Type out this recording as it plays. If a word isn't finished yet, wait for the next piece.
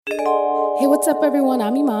Hey, what's up, everyone?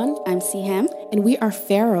 I'm Iman. I'm Siham. And we are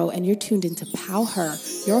Pharaoh, and you're tuned into Pow Her,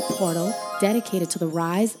 your portal dedicated to the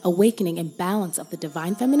rise, awakening, and balance of the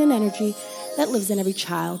divine feminine energy that lives in every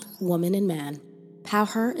child, woman, and man. Pow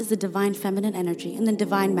Her is the divine feminine energy and the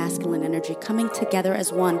divine masculine energy coming together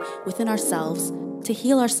as one within ourselves to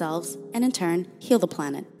heal ourselves and, in turn, heal the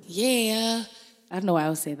planet. Yeah. I don't know why I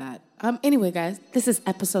would say that. Anyway, guys, this is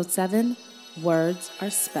episode 7, Words Are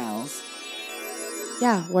Spells.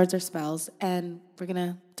 Yeah, words are spells, and we're going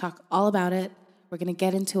to talk all about it. We're going to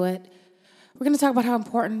get into it. We're going to talk about how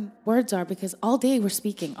important words are because all day we're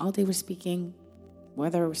speaking.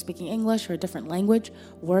 Whether we're speaking English or a different language,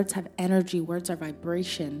 words have energy, words are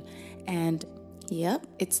vibration, and Yep,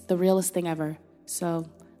 it's the realest thing ever. So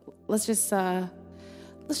let's just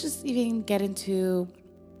even get into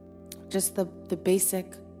just the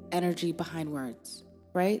basic energy behind words,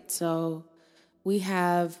 right? So we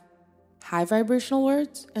have high vibrational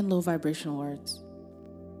words and low vibrational words.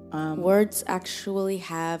 Words actually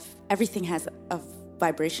have, everything has a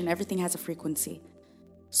vibration, everything has a frequency.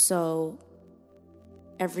 So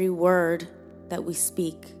every word that we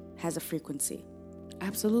speak has a frequency.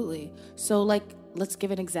 Absolutely. So let's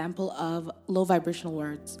give an example of low vibrational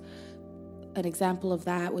words. An example of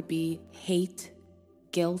that would be hate,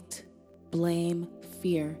 guilt, blame,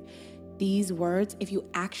 fear. These words, if you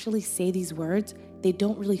actually say these words, they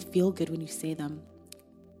don't really feel good when you say them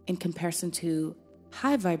in comparison to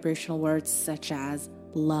high vibrational words such as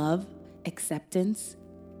love, acceptance,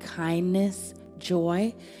 kindness,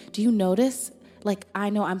 joy. Do you notice?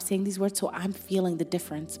 I know I'm saying these words, so I'm feeling the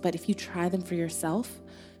difference. But if you try them for yourself,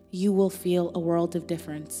 you will feel a world of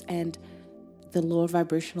difference. And the lower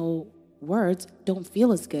vibrational words don't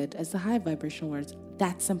feel as good as the high vibrational words.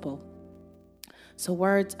 That's simple. So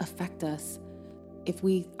words affect us. If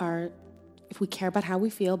we care about how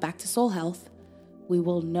we feel, back to soul health, we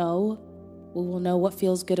will know what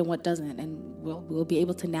feels good and what doesn't, and we'll be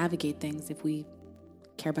able to navigate things if we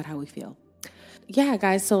care about how we feel. Yeah,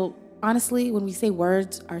 guys, so honestly, when we say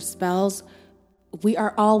words are spells, we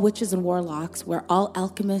are all witches and warlocks. We're all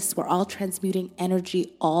alchemists. We're all transmuting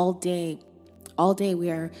energy all day. All day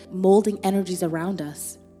we are molding energies around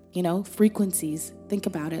us. Frequencies. Think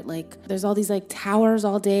about it. There's all these towers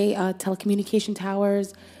all day, telecommunication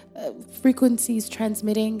towers, frequencies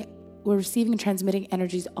transmitting. We're receiving and transmitting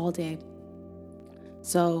energies all day.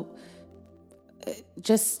 So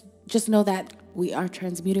just know that we are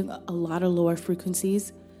transmuting a lot of lower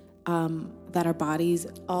frequencies that our bodies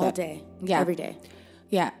All day. Yeah. Every day.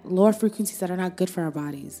 Yeah, lower frequencies that are not good for our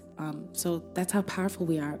bodies. So that's how powerful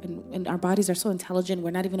we are. And our bodies are so intelligent,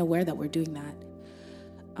 we're not even aware that we're doing that.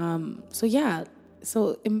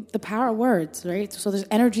 So the power of words, right? So there's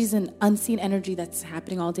energies and unseen energy that's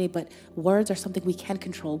happening all day, but words are something we can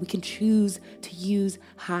control. We can choose to use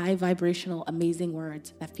high vibrational, amazing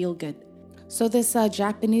words that feel good. So this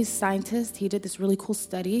Japanese scientist, he did this really cool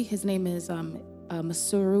study. His name is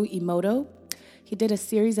Masaru Emoto. He did a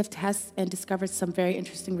series of tests and discovered some very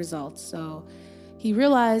interesting results. So he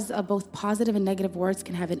realized both positive and negative words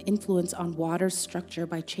can have an influence on water's structure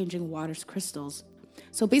by changing water's crystals.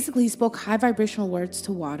 So basically, he spoke high vibrational words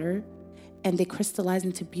to water, and they crystallized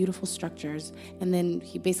into beautiful structures. And then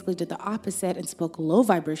he basically did the opposite and spoke low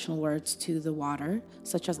vibrational words to the water,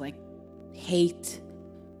 such as hate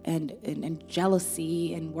and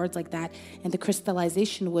jealousy and words like that. And the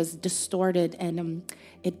crystallization was distorted, and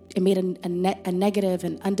it made a negative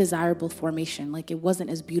and undesirable formation. It wasn't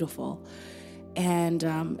as beautiful. And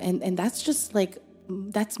that's just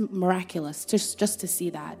that's miraculous just to see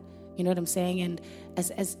that. You know what I'm saying? And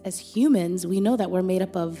as humans, we know that we're made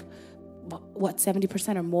up of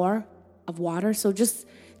 70% or more of water. So just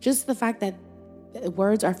the fact that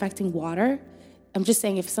words are affecting water, I'm just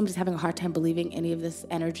saying if somebody's having a hard time believing any of this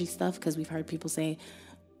energy stuff, because we've heard people say,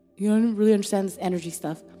 you don't really understand this energy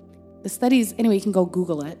stuff. The studies, anyway, you can go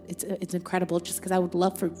Google it. It's incredible. Just because I would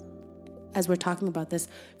love for, as we're talking about this,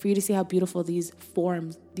 for you to see how beautiful these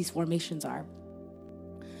formations are.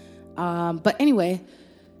 But anyway,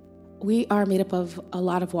 we are made up of a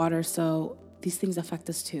lot of water, so these things affect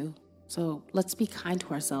us too. So let's be kind to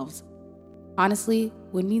ourselves. Honestly,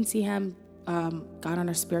 when me and Siham got on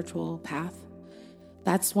our spiritual path,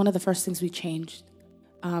 that's one of the first things we changed.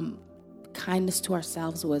 Kindness to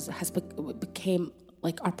ourselves became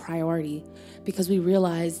our priority, because we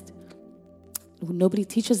realized nobody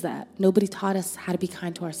teaches that. Nobody taught us how to be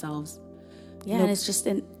kind to ourselves. Yeah, and it's just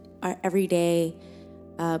in our everyday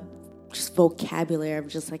just vocabulary of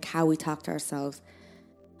just how we talk to ourselves.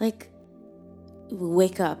 We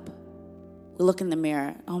wake up, we look in the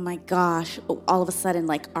mirror, oh my gosh, all of a sudden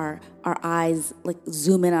our eyes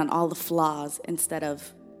zoom in on all the flaws instead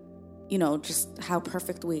of just how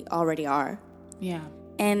perfect we already are. Yeah.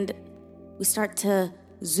 And we start to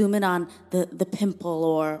zoom in on the pimple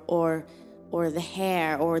or the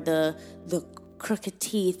hair or the crooked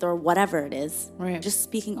teeth or whatever it is. Right. Just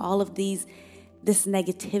speaking all of this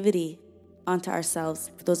negativity onto ourselves.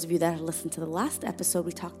 For those of you that have listened to the last episode,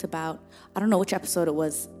 we talked about, I don't know which episode it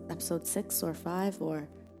was, episode 6 or 5, or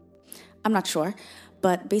I'm not sure.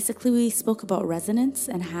 But basically we spoke about resonance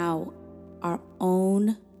and how our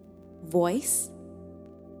own voice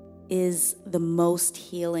is the most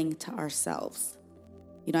healing to ourselves.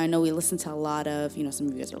 I know we listen to a lot of, some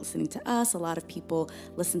of you guys are listening to us. A lot of people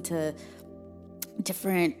listen to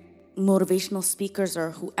different motivational speakers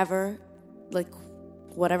or whoever, like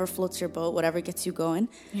whatever floats your boat, whatever gets you going.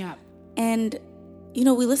 Yeah. And,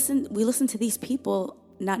 we listen to these people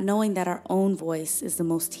not knowing that our own voice is the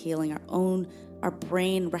most healing. Our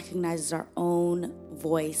brain recognizes our own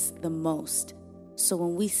voice the most. So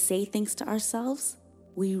when we say things to ourselves,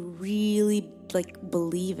 we really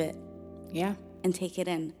believe it. Yeah. And take it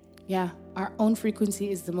in. Yeah. Our own frequency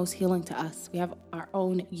is the most healing to us. We have our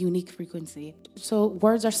own unique frequency. So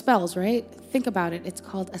words are spells, right? Think about it. It's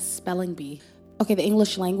called a spelling bee. Okay, the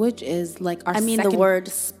English language is like our second... the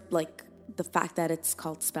word, the fact that it's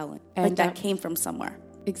called spelling. And that came from somewhere.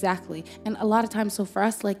 Exactly. And a lot of times, so for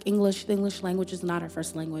us, the English language is not our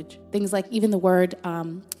first language. Things like even the word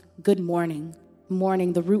good morning,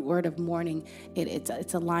 the root word of morning,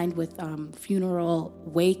 it's aligned with funeral,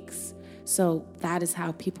 wakes. So that is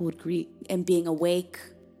how people would greet. And being awake,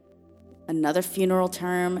 another funeral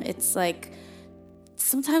term. It's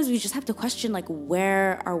sometimes we just have to question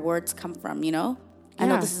where our words come from, I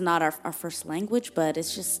know this is not our first language, but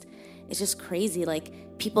it's just crazy.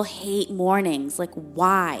 People hate mornings.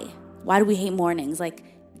 Why? Why do we hate mornings?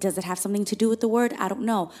 Does it have something to do with the word? I don't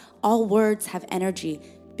know. All words have energy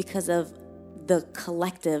because of the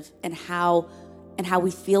collective and how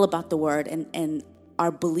we feel about the word and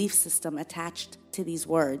our belief system attached to these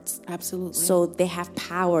words. Absolutely. So they have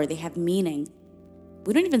power, they have meaning.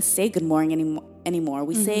 We don't even say good morning anymore.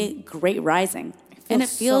 We say great rising. And it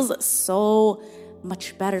feels so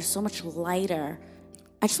much better, so much lighter.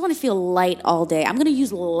 I just want to feel light all day. I'm going to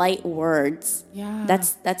use light words. Yeah.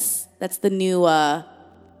 That's the new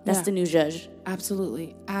the new zhuzh.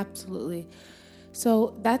 Absolutely. Absolutely.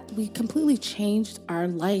 So that we completely changed our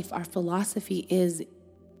life. Our philosophy is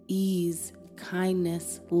ease,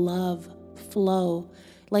 kindness, love, flow.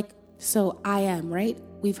 So I am, right?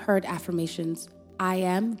 We've heard affirmations. I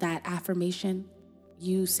am, that affirmation,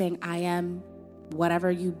 you saying I am,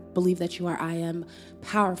 whatever you believe that you are. I am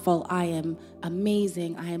powerful. I am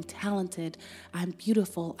amazing. I am talented. I'm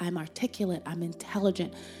beautiful. I'm articulate. I'm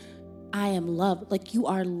intelligent. I am loved.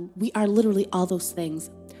 We are literally all those things.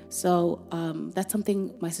 So that's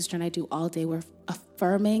something my sister and I do all day. We're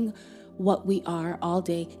affirming what we are all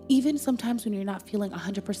day. Even sometimes when you're not feeling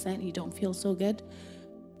 100% and you don't feel so good,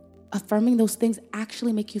 affirming those things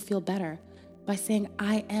actually make you feel better by saying,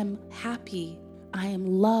 I am happy. I am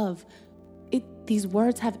love. These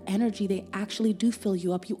words have energy. They actually do fill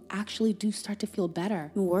you up. You actually do start to feel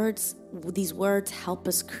better. These words help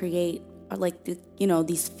us create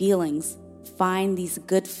these feelings, find these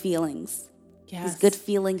good feelings. Yes. These good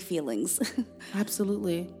feelings.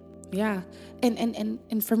 Absolutely. Yeah.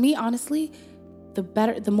 And for me, honestly,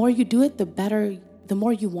 the more you do it, the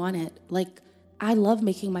more you want it. I love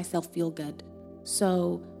making myself feel good.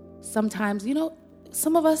 So sometimes,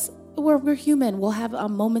 some of us, we're human. We'll have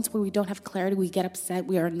moments where we don't have clarity. We get upset.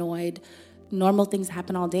 We are annoyed. Normal things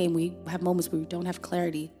happen all day, and we have moments where we don't have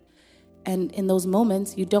clarity. And in those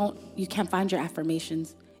moments, you can't find your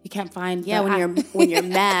affirmations. You can't find when you're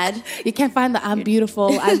mad. You can't find the I'm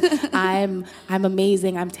beautiful, I'm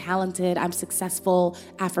amazing, I'm talented, I'm successful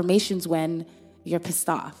affirmations when you're pissed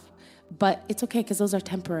off. But it's okay because those are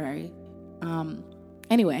temporary.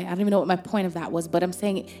 Anyway, I don't even know what my point of that was, but I'm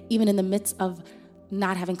saying even in the midst of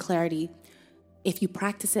not having clarity, if you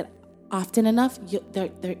practice it often enough,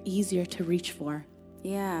 they're easier to reach for.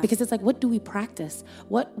 Yeah. Because it's what do we practice?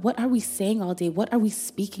 What are we saying all day? What are we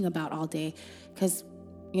speaking about all day? Because,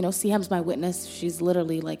 Siam's my witness. She's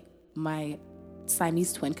literally my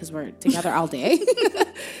Siamese twin because we're together all day.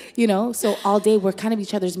 So all day we're kind of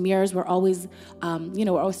each other's mirrors. We're always,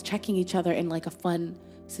 we're always checking each other in a fun,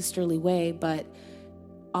 sisterly way. But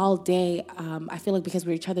all day, I feel because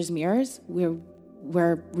we're each other's mirrors,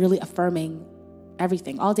 we're really affirming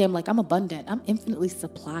everything. All day I'm I'm abundant. I'm infinitely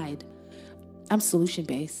supplied. I'm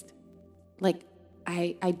solution-based.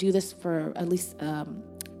 I do this for at least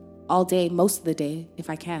all day, most of the day, if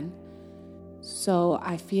I can. So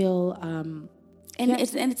I feel...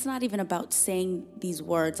 it's not even about saying these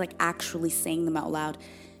words, actually saying them out loud.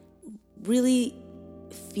 really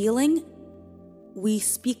feeling, we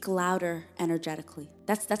speak louder energetically.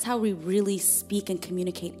 That's how we really speak and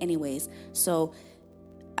communicate anyways. So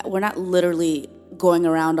we're not literally going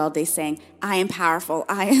around all day saying, I am powerful,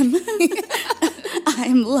 I am I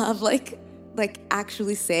am love, like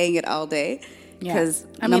actually saying it all day. Because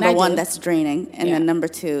number one, that's draining. And then number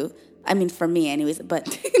two, I mean, for me anyways, but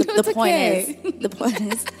the point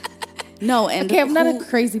is, no, and okay, I'm not a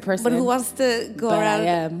crazy person. But who wants to go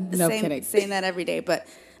around saying that every day? But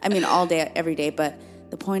I mean, all day, every day. But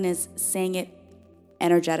the point is saying it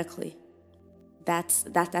energetically. That's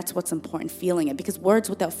what's important. Feeling it, because words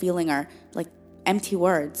without feeling are like empty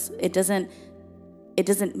words. It doesn't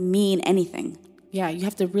mean anything. Yeah, you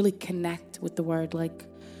have to really connect with the word, like,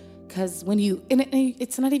 because when you, and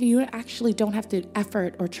it's not even, you actually don't have to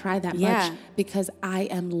effort or try that much, because I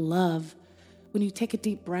am love. When you take a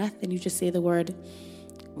deep breath and you just say the word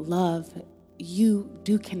love, you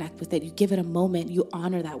do connect with it. You give it a moment. You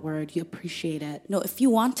honor that word. You appreciate it. No, if you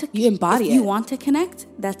want to, you embody it. If you want to connect,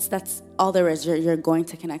 that's all there is. You're going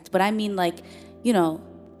to connect. But I mean, like, you know,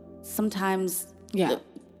 sometimes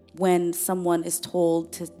when someone is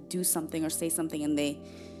told to do something or say something and they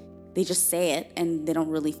just say it and they don't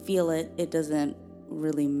really feel it, it doesn't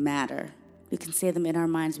really matter. We can say them in our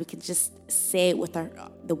minds. We can just say it with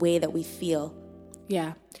the way that we feel.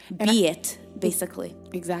 Yeah. Be it, basically.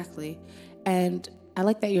 Exactly. And I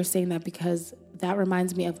like that you're saying that, because that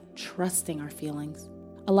reminds me of trusting our feelings.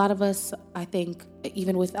 A lot of us, I think,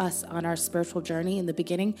 even with us on our spiritual journey in the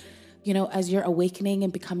beginning, you know, as you're awakening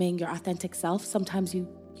and becoming your authentic self, sometimes you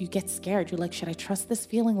get scared. You're like, should I trust this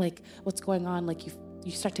feeling? Like, what's going on? Like,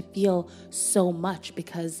 you start to feel so much,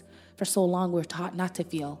 because for so long we're taught not to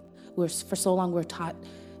feel. For so long we're taught,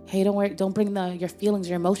 hey, don't worry, don't bring your feelings,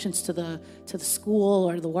 your emotions to the school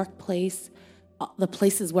or the workplace, the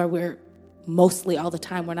places where we're mostly all the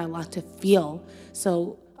time we're not allowed to feel.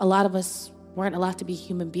 So a lot of us weren't allowed to be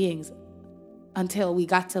human beings until we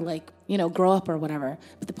got to, like, you know, grow up or whatever.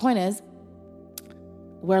 But the point is,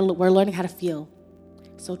 we're learning how to feel.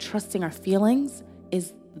 So trusting our feelings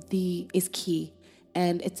is key,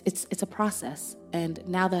 and it's a process. And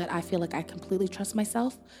now that I feel like I completely trust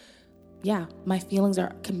myself, my feelings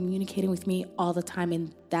are communicating with me all the time,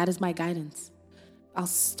 and that is my guidance. I'll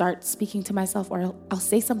start speaking to myself, or I'll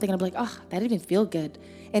say something and I'll be like, oh, that didn't feel good.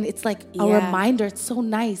 And it's like a reminder. It's so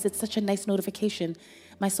nice. It's such a nice notification.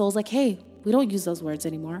 My soul's like, hey, we don't use those words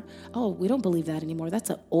anymore. Oh, we don't believe that anymore. That's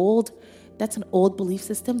an old belief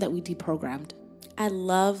system that we deprogrammed. I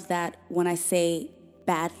love that when I say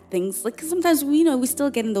bad things, like, 'cause sometimes we still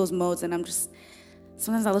get in those modes, and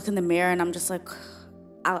sometimes I look in the mirror and I'm just like,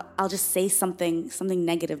 I'll just say something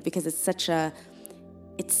negative, because it's such a,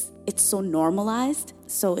 it's so normalized,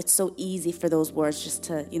 so it's so easy for those words just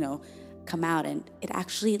to, you know, come out. And it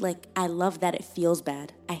actually, like, I love that it feels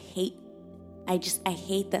bad. I hate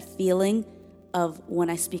that feeling of when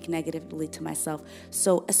I speak negatively to myself.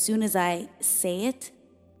 So as soon as I say it,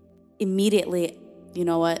 immediately, you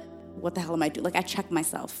know what the hell am I doing? Like, I check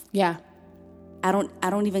myself. Yeah. I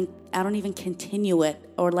don't even continue it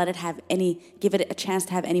or give it a chance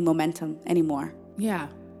to have any momentum anymore. Yeah.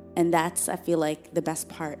 And that's, I feel like, the best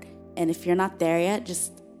part. And if you're not there yet,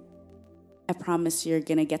 I promise you're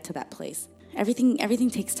going to get to that place. Everything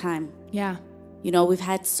takes time. Yeah. You know, we've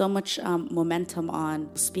had so much momentum on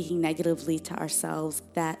speaking negatively to ourselves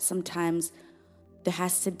that sometimes there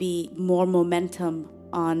has to be more momentum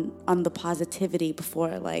on the positivity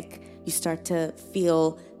before, like, you start to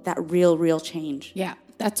feel that real change. Yeah.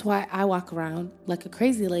 That's why I walk around like a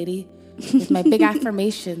crazy lady with my big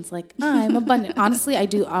affirmations, like, I'm abundant. Honestly, I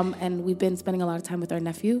do. And we've been spending a lot of time with our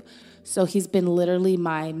nephew, so he's been literally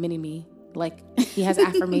my mini-me. Like, he has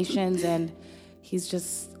affirmations, and he's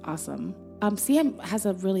just awesome. CM has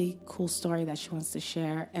a really cool story that she wants to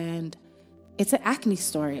share, and it's an acne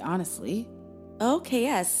story, honestly. Okay,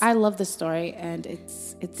 yes. I love the story, and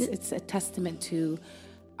it's a testament to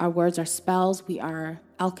our words are spells. We are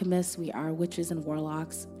alchemists. We are witches and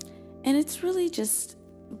warlocks. And it's really just,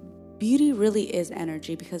 beauty really is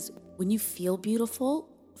energy, because when you feel beautiful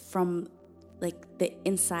from, like, the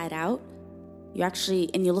inside out,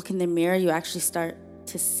 and you look in the mirror, you actually start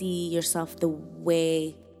to see yourself the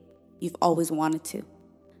way you've always wanted to.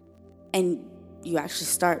 And you actually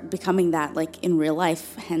start becoming that, like, in real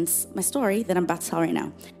life, hence my story that I'm about to tell right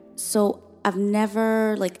now. So I've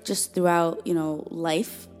never, like, just throughout, you know,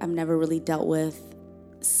 life, I've never really dealt with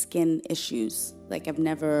skin issues. Like, I've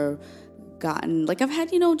never gotten, like, I've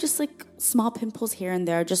had, you know, just, like, small pimples here and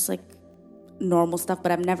there, just, like, normal stuff,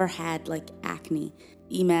 but I've never had, like, acne.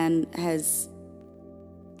 Iman has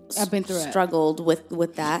I've been through struggled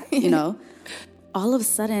with that, you know. all of a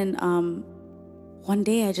sudden, one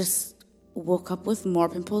day I just woke up with more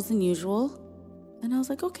pimples than usual. And I was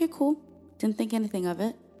like, okay, cool. Didn't think anything of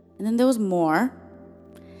it. And then there was more.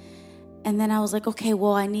 And then I was like, okay,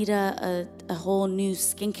 well, I need a whole new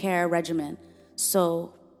skincare regimen.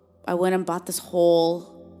 So I went and bought this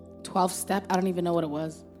whole 12-step. I don't even know what it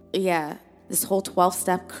was. Yeah, this whole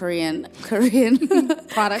 12-step Korean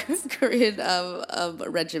product, Korean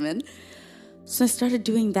regimen. So I started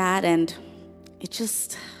doing that, and it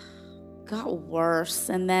just got worse.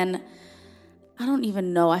 And then I don't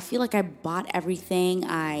even know. I feel like I bought everything.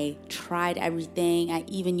 I tried everything. I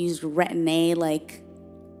even used Retin-A. Like,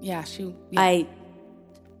 yeah.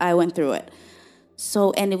 I went through it.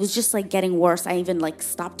 So, and it was just like getting worse. I even like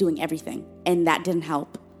stopped doing everything, and that didn't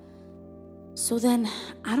help. So then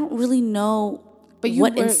I don't really know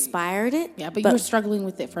what inspired it. Yeah, but you were struggling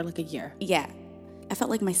with it for like a year. Yeah. I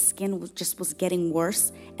felt like my skin was getting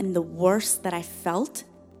worse. And the worse that I felt,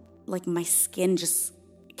 like my skin just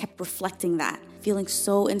kept reflecting that. Feeling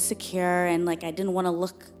so insecure and like I didn't want to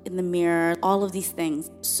look in the mirror, all of these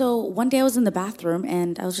things. So one day I was in the bathroom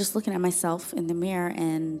and I was just looking at myself in the mirror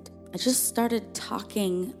and I just started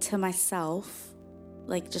talking to myself,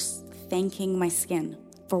 like just thanking my skin.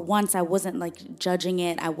 For once, I wasn't like judging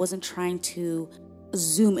it. I wasn't trying to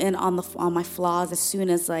zoom in on my flaws as soon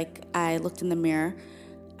as like I looked in the mirror.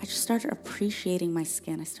 I just started appreciating my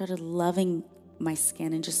skin. I started loving my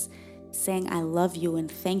skin and just saying I love you and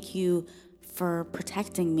thank you for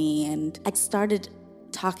protecting me. And I started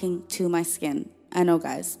talking to my skin. I know,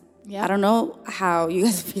 guys. Yeah. I don't know how you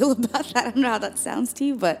guys feel about that. I don't know how that sounds to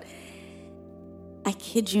you, but I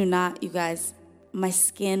kid you not, you guys, my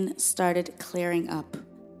skin started clearing up.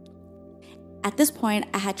 At this point,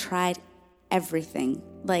 I had tried everything.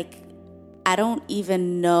 Like, I don't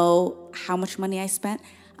even know how much money I spent.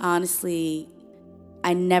 Honestly,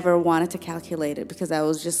 I never wanted to calculate it because I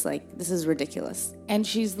was just like, this is ridiculous. And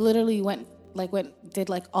she's literally did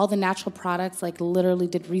like all the natural products, like literally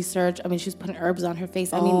did research. I mean, she was putting herbs on her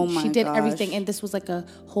face. I mean, she did everything. And this was like a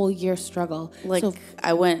whole year struggle. Like, so,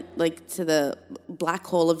 I went like to the black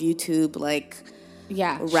hole of YouTube, like,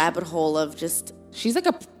 yeah, rabbit hole of just... She's like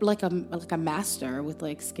a master with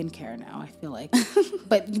like skincare now, I feel like.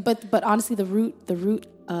 but honestly, the root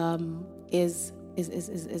is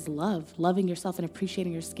loving yourself and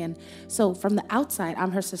appreciating your skin. So from the outside,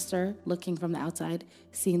 I'm her sister looking from the outside,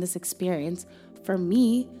 seeing this experience. For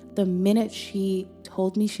me, the minute she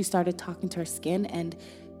told me, she started talking to her skin, and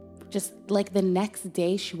just like the next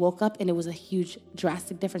day she woke up and it was a huge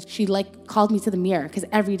drastic difference. She like called me to the mirror because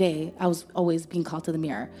every day I was always being called to the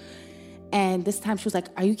mirror. And this time she was like,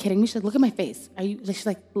 are you kidding me? She's like, look at my face. She's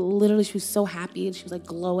like, literally, she was so happy and she was like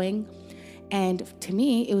glowing. And to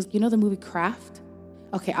me, it was, you know, the movie Craft?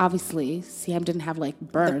 Okay, obviously, Siam didn't have like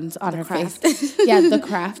burns on her face. Yeah, The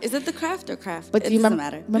Craft. Is it The Craft or Craft? But it doesn't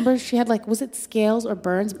matter. Remember she had like, was it scales or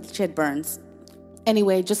burns? She had burns.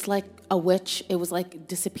 Anyway, just like a witch, it was like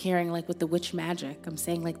disappearing, like with the witch magic. I'm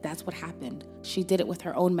saying like that's what happened. She did it with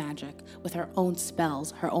her own magic, with her own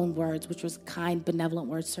spells, her own words, which was kind, benevolent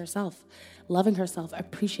words to herself, loving herself,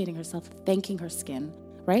 appreciating herself, thanking her skin,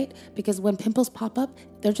 right? Because when pimples pop up,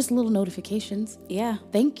 they're just little notifications. Yeah.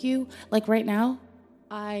 Thank you. Like right now,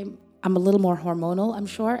 I'm a little more hormonal, I'm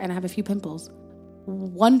sure, and I have a few pimples.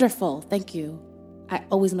 Wonderful. Thank you. I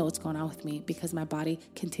always know what's going on with me because my body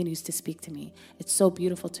continues to speak to me. It's so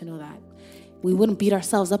beautiful to know that. We wouldn't beat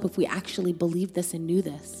ourselves up if we actually believed this and knew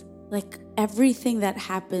this. Like everything that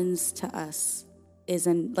happens to us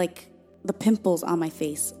like the pimples on my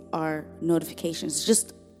face are notifications. It's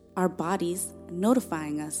just our bodies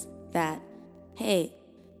notifying us that, hey,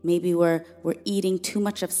 maybe we're eating too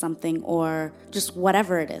much of something or just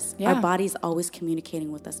whatever it is. Yeah. Our body's always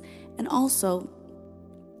communicating with us. And also,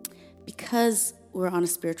 because we're on a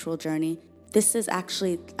spiritual journey, this is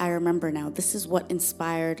actually, I remember now, this is what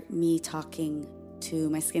inspired me talking to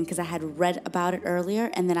my skin, because I had read about it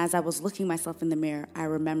earlier, and then as I was looking myself in the mirror, I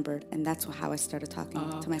remembered, and that's how I started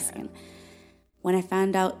talking to my skin. When I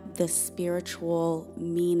found out the spiritual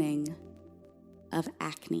meaning of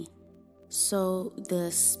acne. So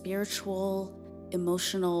the spiritual,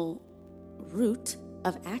 emotional root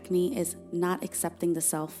of acne is not accepting the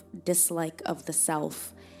self, dislike of the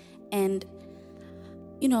self. And,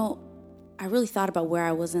 you know, I really thought about where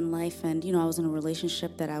I was in life, and, you know, I was in a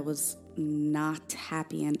relationship that I was not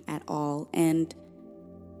happy in at all. And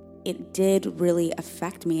it did really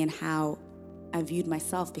affect me in how I viewed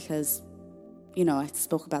myself because, you know, I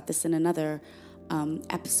spoke about this in another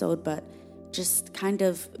episode, but just kind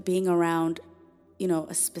of being around, you know,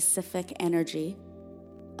 a specific energy,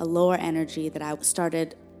 a lower energy that I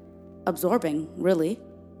started absorbing, really.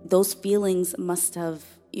 those feelings must have,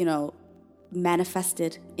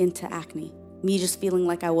 manifested into acne. Me just feeling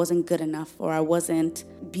like I wasn't good enough or I wasn't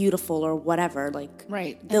beautiful or whatever. Like,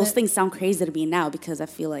 right. Those things sound crazy to me now because I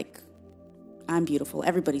feel like I'm beautiful.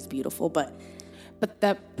 Everybody's beautiful, but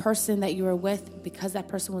that person that you were with, because that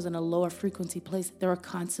person was in a lower frequency place, they were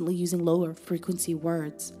constantly using lower frequency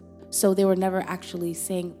words. So they were never actually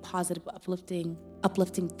saying positive, uplifting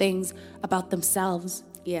things about themselves,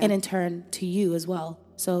 and in turn to you as well.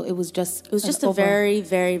 So it was just a very,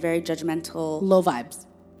 very, very judgmental, low vibes,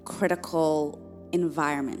 critical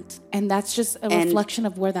environment, and that's just a reflection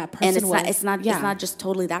of where that person was. It's not just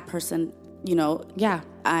totally that person.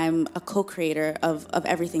 I'm a co-creator of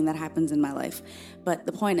everything that happens in my life. But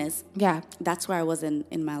the point is, that's where I was in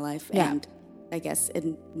my life. And I guess it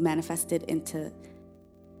manifested into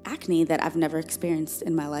acne that I've never experienced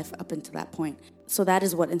in my life up until that point. So that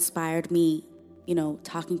is what inspired me,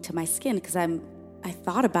 talking to my skin, because I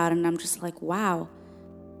thought about it and I'm just like, wow,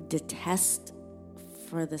 detest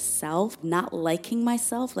for the self, not liking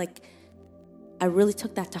myself. Like, I really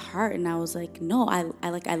took that to heart and I was like, no,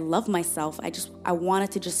 I love myself. I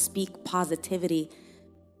wanted to just speak positivity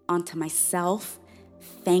onto myself,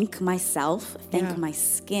 thank myself, thank my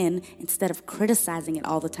skin, instead of criticizing it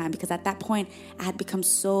all the time. Because at that point, I had become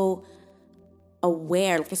so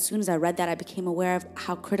aware. Like, as soon as I read that, I became aware of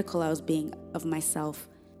how critical I was being of myself.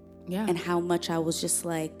 Yeah. And how much I was just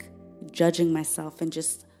like judging myself and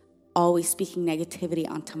just always speaking negativity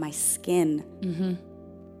onto my skin. Mm-hmm.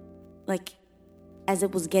 Like, as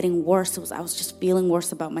it was getting worse, I was just feeling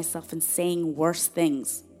worse about myself and saying worse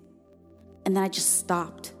things. And then I just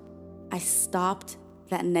stopped. I stopped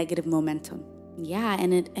that negative momentum. Yeah,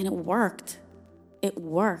 and it worked. It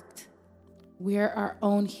worked. We're our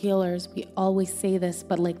own healers. We always say this,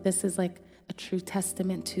 but like, this is like a true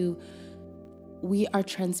testament to, we are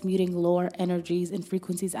transmuting lower energies and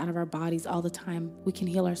frequencies out of our bodies all the time. We can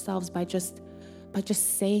heal ourselves by just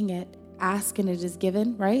saying it. Ask and it is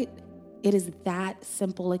given, right? It is that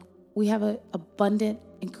simple. Like, we have an abundant,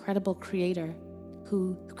 incredible creator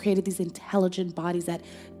who created these intelligent bodies that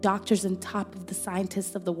doctors and top of the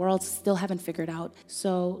scientists of the world still haven't figured out.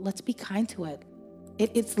 So let's be kind to it.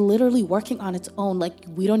 It's literally working on its own. Like,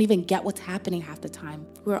 we don't even get what's happening half the time.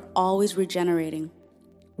 We're always regenerating.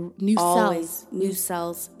 New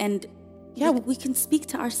cells. And we can speak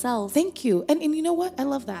to ourselves. Thank you. And you know what? I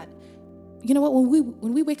love that. You know what?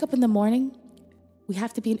 When we wake up in the morning, we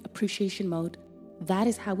have to be in appreciation mode. That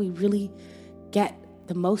is how we really get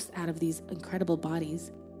the most out of these incredible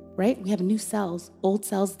bodies, right? We have new cells. Old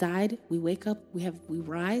cells died. We wake up, we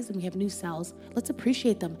rise, and we have new cells. Let's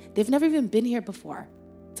appreciate them. They've never even been here before.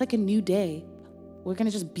 It's like a new day. We're going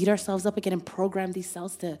to just beat ourselves up again and program these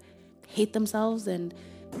cells to hate themselves and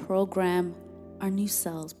program our new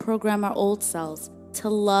cells, program our old cells to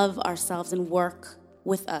love ourselves and work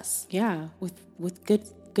with us. Yeah, with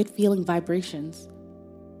good feeling vibrations.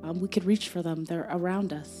 We could reach for them. They're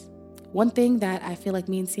around us. One thing that I feel like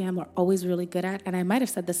me and Siam are always really good at, and I might have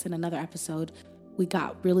said this in another episode, we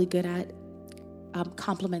got really good at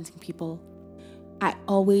complimenting people.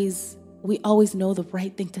 We always know the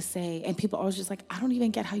right thing to say, and people are always just like, I don't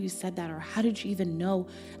even get how you said that, or how did you even know?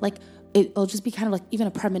 Like, it'll just be kind of like even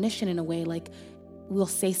a premonition in a way. Like, we'll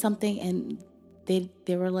say something and they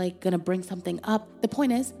were like gonna bring something up. The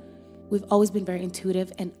point is, we've always been very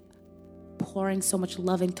intuitive and pouring so much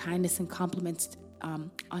love and kindness and compliments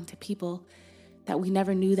onto people that we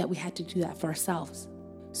never knew that we had to do that for ourselves.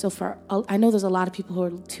 So I know there's a lot of people who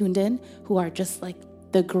are tuned in who are just like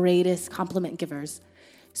the greatest compliment givers.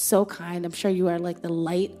 So kind. I'm sure you are like the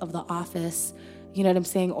light of the office, you know what I'm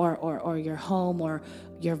saying? Or your home or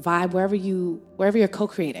your vibe, wherever you're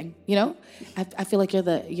co-creating, you know? I feel like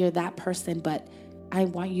you're that person, but I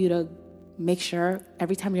want you to make sure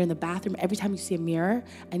every time you're in the bathroom, every time you see a mirror,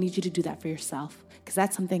 I need you to do that for yourself. Because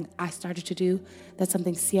that's something I started to do. That's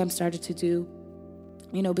something CM started to do,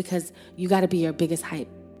 you know, because you got to be your biggest hype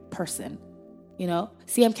person, you know?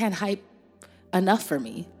 CM can't hype enough for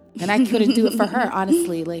me. And I couldn't do it for her,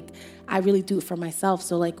 honestly. Like, I really do it for myself.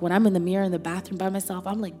 So, like, when I'm in the mirror in the bathroom by myself,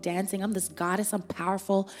 I'm, like, dancing. I'm this goddess. I'm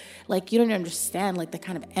powerful. Like, you don't understand, like, the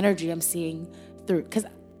kind of energy I'm seeing through. Because,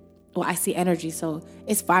 well, I see energy, so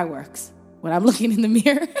it's fireworks when I'm looking in the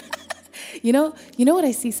mirror. You know what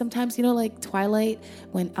I see sometimes? You know, like, Twilight,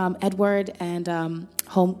 when Edward and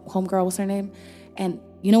Homegirl, what's her name? And,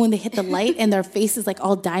 you know, when they hit the light and their face is, like,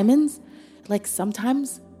 all diamonds? Like,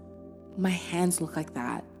 sometimes my hands look like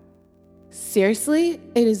that. Seriously,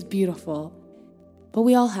 it is beautiful. But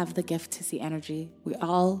we all have the gift to see energy. We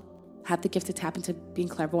all have the gift to tap into being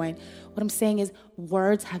clairvoyant. What I'm saying is,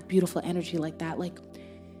 words have beautiful energy like that. Like,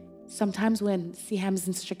 sometimes when Siham's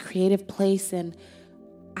in such a creative place and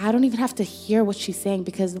I don't even have to hear what she's saying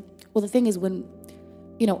because, well, the thing is when,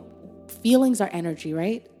 feelings are energy,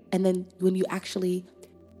 right? And then when you actually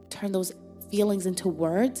turn those feelings into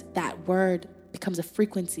words, that word becomes a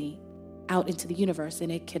frequency out into the universe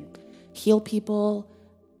and it could heal people,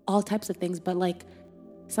 all types of things. But like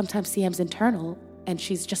sometimes Siham's internal and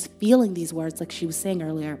she's just feeling these words like she was saying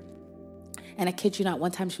earlier. And I kid you not,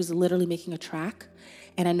 one time she was literally making a track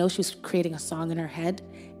and I know she was creating a song in her head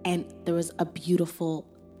and there was a beautiful,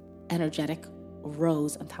 energetic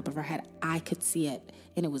rose on top of her head. I could see it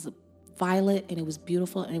and it was violet and it was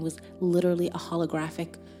beautiful and it was literally a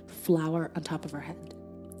holographic flower on top of her head.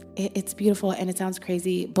 It's beautiful and it sounds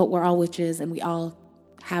crazy, but we're all witches and we all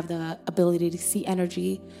have the ability to see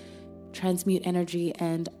energy, transmute energy,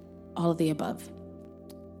 and all of the above.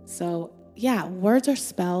 So yeah, words are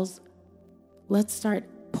spells. Let's start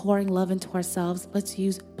pouring love into ourselves. Let's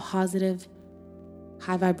use positive,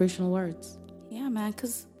 high vibrational words. Yeah, man,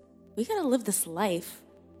 because we got to live this life.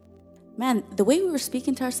 Man, the way we were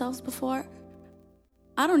speaking to ourselves before,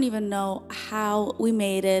 I don't even know how we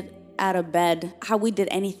made it out of bed, how we did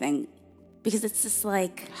anything. Because it's just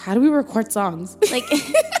like... How do we record songs? Like,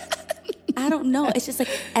 I don't know. It's just like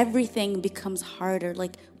everything becomes harder.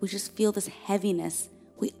 Like, we just feel this heaviness.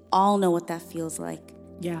 We all know what that feels like.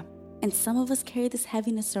 Yeah. And some of us carry this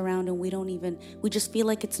heaviness around and we just feel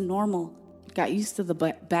like it's normal. Got used to the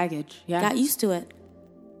baggage. Yeah. Got used to it.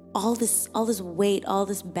 All this weight, all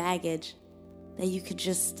this baggage that you could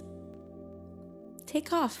just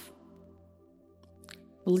take off.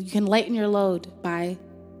 Well, you can lighten your load by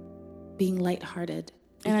being lighthearted.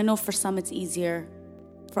 And I know for some it's easier.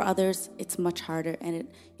 For others, it's much harder. And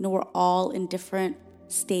we're all in different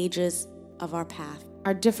stages of our path.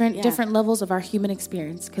 Our different levels of our human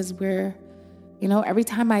experience, because we're, every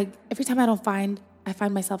time I find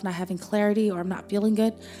myself not having clarity or I'm not feeling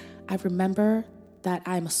good, I remember that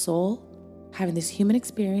I'm a soul having this human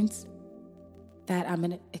experience, that I'm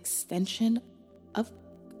an extension of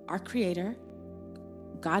our Creator.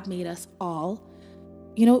 God made us all.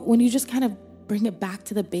 When you just kind of bring it back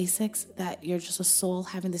to the basics, that you're just a soul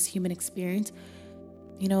having this human experience.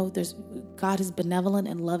 God is benevolent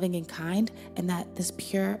and loving and kind, and that this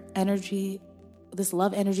pure energy, this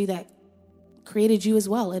love energy that created you as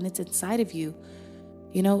well, and it's inside of you,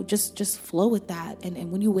 just flow with that.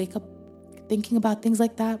 And when you wake up thinking about things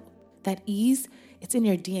like that ease, it's in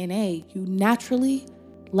your DNA. You naturally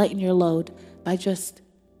lighten your load by just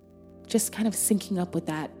kind of syncing up with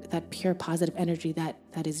that pure positive energy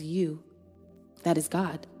that is you, that is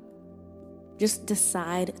God. Just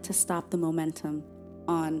decide to stop the momentum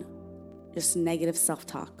on just negative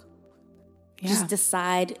self-talk. Yeah. Just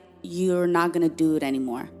decide you're not going to do it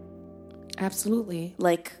anymore. Absolutely.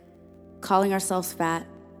 Like calling ourselves fat,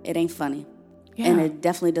 it ain't funny. Yeah. And it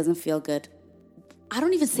definitely doesn't feel good. I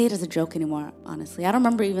don't even say it as a joke anymore, honestly. I don't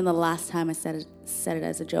remember even the last time I said it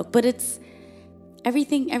as a joke. But it's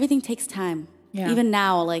everything takes time. Yeah. Even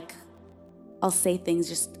now, like, I'll say things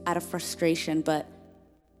just out of frustration, but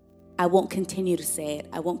I won't continue to say it.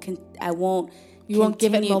 You won't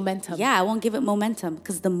give it momentum. Yeah, I won't give it momentum,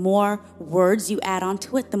 because the more words you add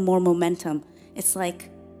onto it, the more momentum. It's like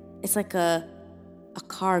a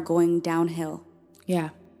car going downhill. Yeah.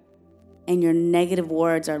 And your negative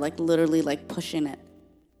words are like literally like pushing it.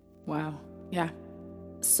 Wow. Yeah.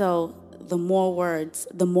 So the more words,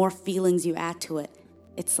 the more feelings you add to it,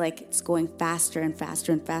 it's like it's going faster and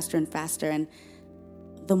faster and faster and faster. And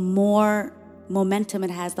the more momentum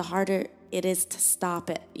it has, the harder it is to stop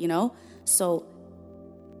it, So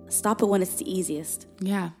stop it when it's the easiest.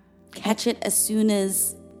 Yeah. Catch it as soon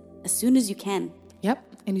as you can. Yep.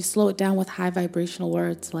 And you slow it down with high vibrational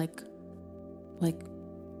words like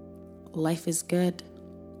life is good,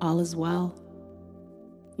 all is well.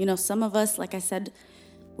 Some of us, like I said,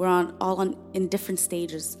 we're in different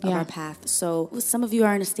stages of our path. So some of you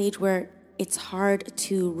are in a stage where it's hard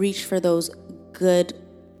to reach for those good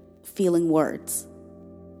feeling words.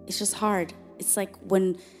 It's just hard. It's like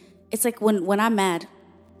when I'm mad,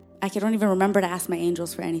 I don't even remember to ask my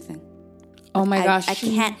angels for anything. Oh my gosh. I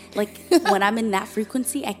can't, when I'm in that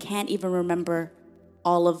frequency, I can't even remember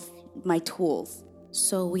all of my tools.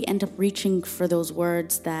 So we end up reaching for those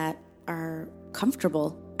words that are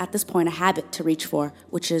comfortable. At this point, a habit to reach for,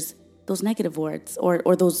 which is those negative words,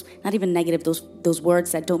 or those, not even negative, those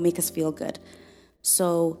words that don't make us feel good.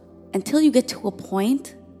 So until you get to a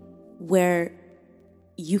point where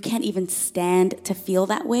you can't even stand to feel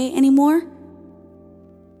that way anymore,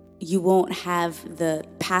 you won't have the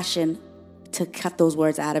passion to cut those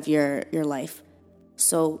words out of your life.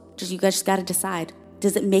 So you guys just got to decide,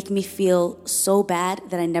 does it make me feel so bad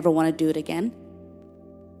that I never want to do it again?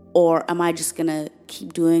 Or am I just going to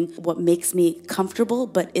keep doing what makes me comfortable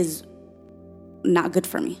but is not good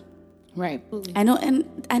for me? Right. I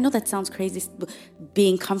know that sounds crazy,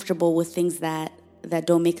 being comfortable with things that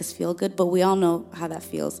don't make us feel good, but we all know how that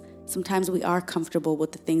feels. Sometimes we are comfortable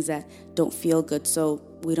with the things that don't feel good, so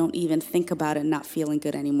we don't even think about it not feeling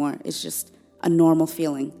good anymore. It's just a normal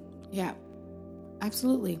feeling. Yeah,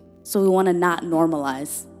 absolutely. So we want to not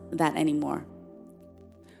normalize that anymore.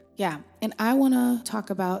 Yeah, and I want to talk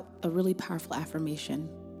about a really powerful affirmation.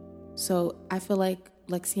 So I feel like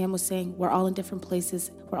Siam was saying, we're all in different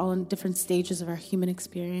places. We're all in different stages of our human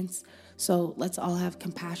experience. So let's all have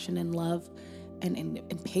compassion and love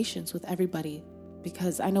and patience with everybody,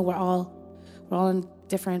 because I know we're all on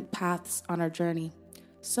different paths on our journey.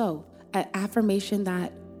 So an affirmation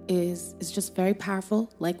that is just very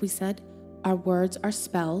powerful. Like we said, our words are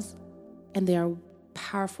spells, and they are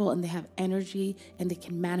powerful, and they have energy, and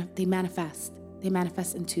they manifest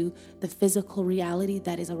into the physical reality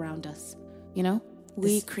that is around us. You know,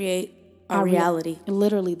 we create our reality.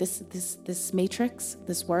 Literally, this matrix,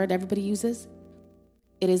 this word everybody uses,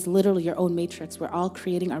 it is literally your own matrix. We're all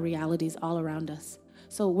creating our realities all around us.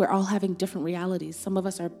 So we're all having different realities. Some of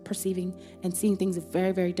us are perceiving and seeing things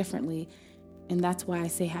very, very differently. And that's why I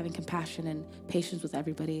say having compassion and patience with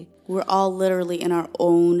everybody. We're all literally in our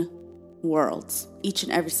own worlds, each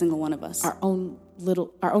and every single one of us. Our own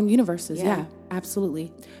universes. Yeah,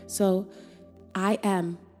 absolutely. So I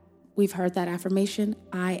am, we've heard that affirmation,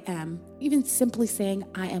 I am. Even simply saying,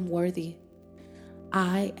 I am worthy.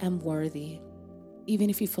 I am worthy.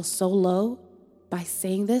 Even if you feel so low, by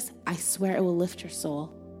saying this, I swear it will lift your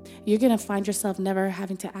soul. You're going to find yourself never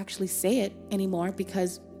having to actually say it anymore,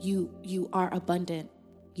 because you are abundant.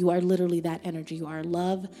 You are literally that energy. You are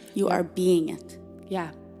love. You are being it.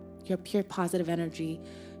 Yeah. You're pure positive energy.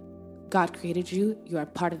 God created you. You are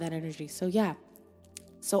part of that energy. So yeah.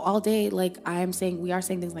 So all day, like we are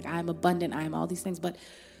saying things like I am abundant. I am all these things, but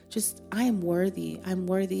just I am worthy. I'm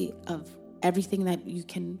worthy of everything that you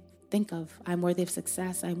can think of. I'm worthy of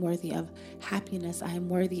success. I'm worthy of happiness. I am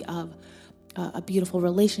worthy of a beautiful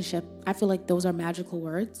relationship. I feel like those are magical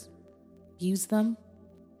words. Use them,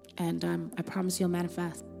 and I promise you'll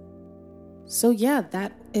manifest. So yeah,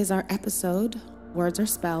 that is our episode. Words are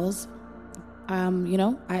spells.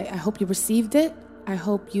 I hope you received it. I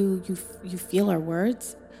hope you feel our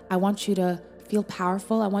words. I want you to feel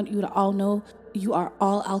powerful. I want you to all know you are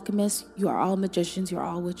all alchemists. You are all magicians. You are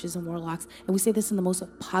all witches and warlocks. And we say this in the most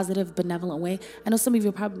positive, benevolent way. I know some of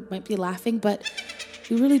you probably might be laughing, but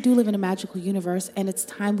we really do live in a magical universe, and it's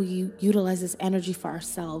time we utilize this energy for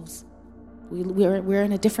ourselves. We're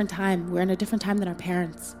in a different time. We're in a different time than our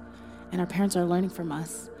parents, and our parents are learning from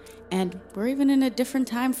us. And we're even in a different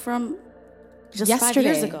time from just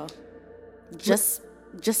yesterday. 5 years ago.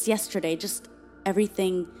 Just yesterday, just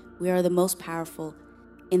everything. We are the most powerful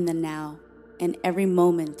in the now, and every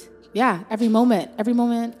moment. Yeah, every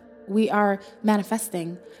moment we are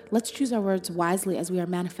manifesting. Let's choose our words wisely as we are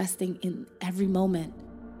manifesting in every moment.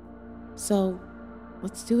 So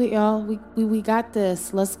let's do it, y'all. We got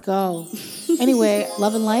this. Let's go. Anyway,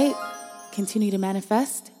 love and light. Continue to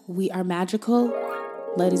manifest. We are magical.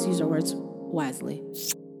 Let us use our words wisely.